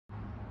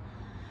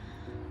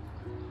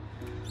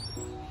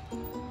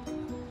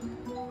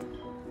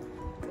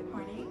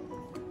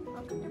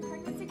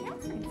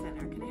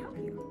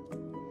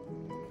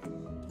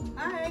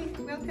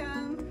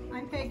Welcome.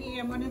 I'm Peggy.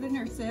 I'm one of the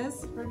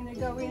nurses. We're going to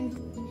go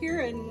in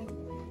here and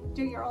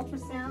do your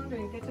ultrasound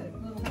and get a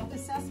little health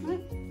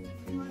assessment.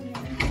 Come on in.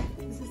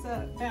 This is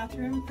a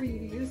bathroom for you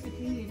to use if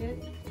you need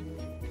it.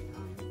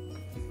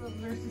 This little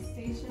nurse's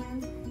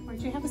station. Why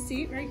don't you have a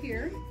seat right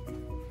here?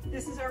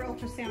 This is our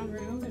ultrasound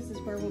room. This is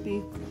where we'll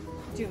be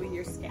doing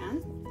your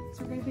scan.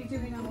 So we're going to be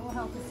doing a little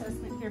health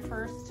assessment here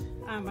first.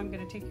 I'm going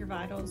to take your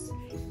vitals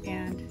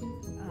and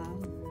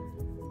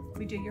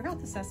we do your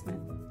health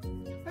assessment.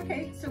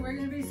 Okay, so we're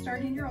going to be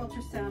starting your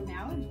ultrasound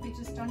now. It'll be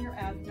just on your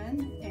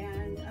abdomen,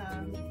 and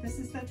this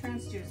is the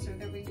transducer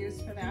that we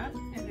use for that,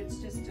 and it's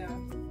just a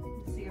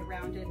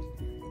rounded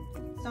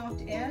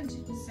soft edge,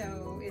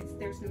 so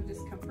there's no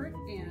discomfort,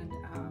 and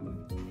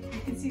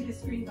you can see the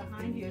screen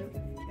behind you.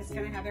 It's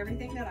going to have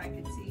everything that I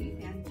can see,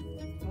 and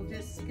we'll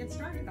just get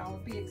started. I'll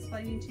be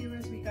explaining to you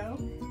as we go,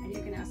 and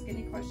you can ask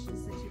any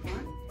questions that you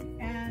want,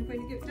 and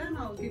when you get done,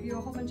 I'll give you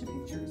a whole bunch of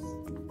pictures.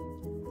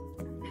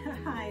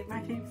 Hi,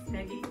 my name's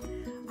Peggy.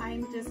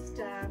 I'm just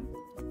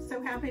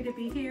so happy to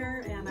be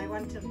here, and I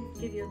want to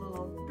give you a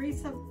little brief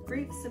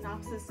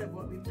synopsis of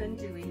what we've been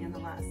doing in the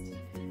last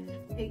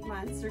 8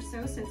 months or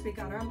so since we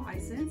got our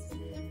license.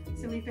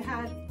 So we've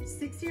had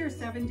 60 or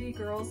 70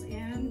 girls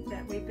in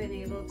that we've been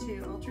able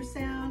to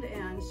ultrasound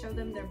and show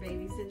them their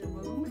babies in the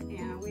womb,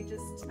 and we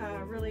just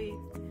really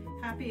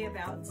happy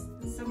about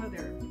some of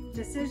their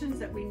decisions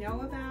that we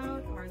know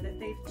about or that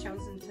they've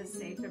chosen to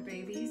save their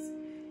babies.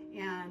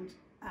 And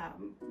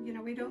you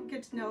know, we don't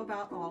get to know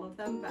about all of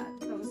them, but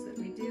those that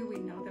we do, we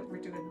know that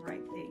we're doing the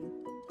right thing.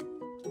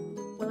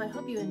 Well, I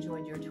hope you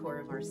enjoyed your tour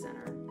of our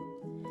center.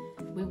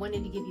 We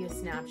wanted to give you a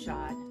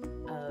snapshot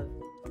of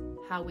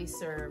how we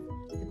serve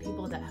the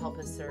people that help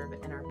us serve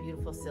in our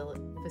beautiful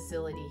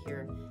facility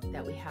here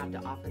that we have to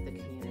offer the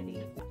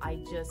community.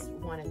 I just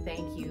want to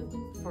thank you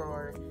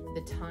for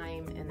the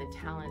time and the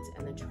talent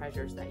and the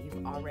treasures that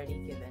you've already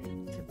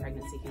given to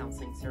Pregnancy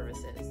Counseling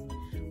Services.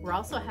 We're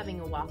also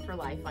having a Walk for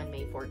Life on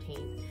May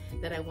 14th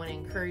that I want to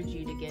encourage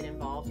you to get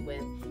involved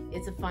with.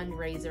 It's a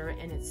fundraiser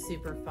and it's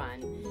super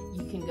fun.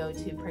 You can go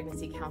to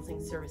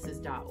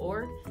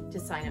pregnancycounselingservices.org to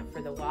sign up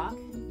for the walk.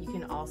 You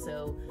can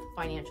also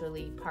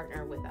financially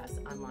partner with us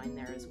online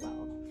there as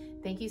well.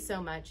 Thank you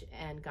so much,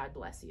 and God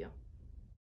bless you.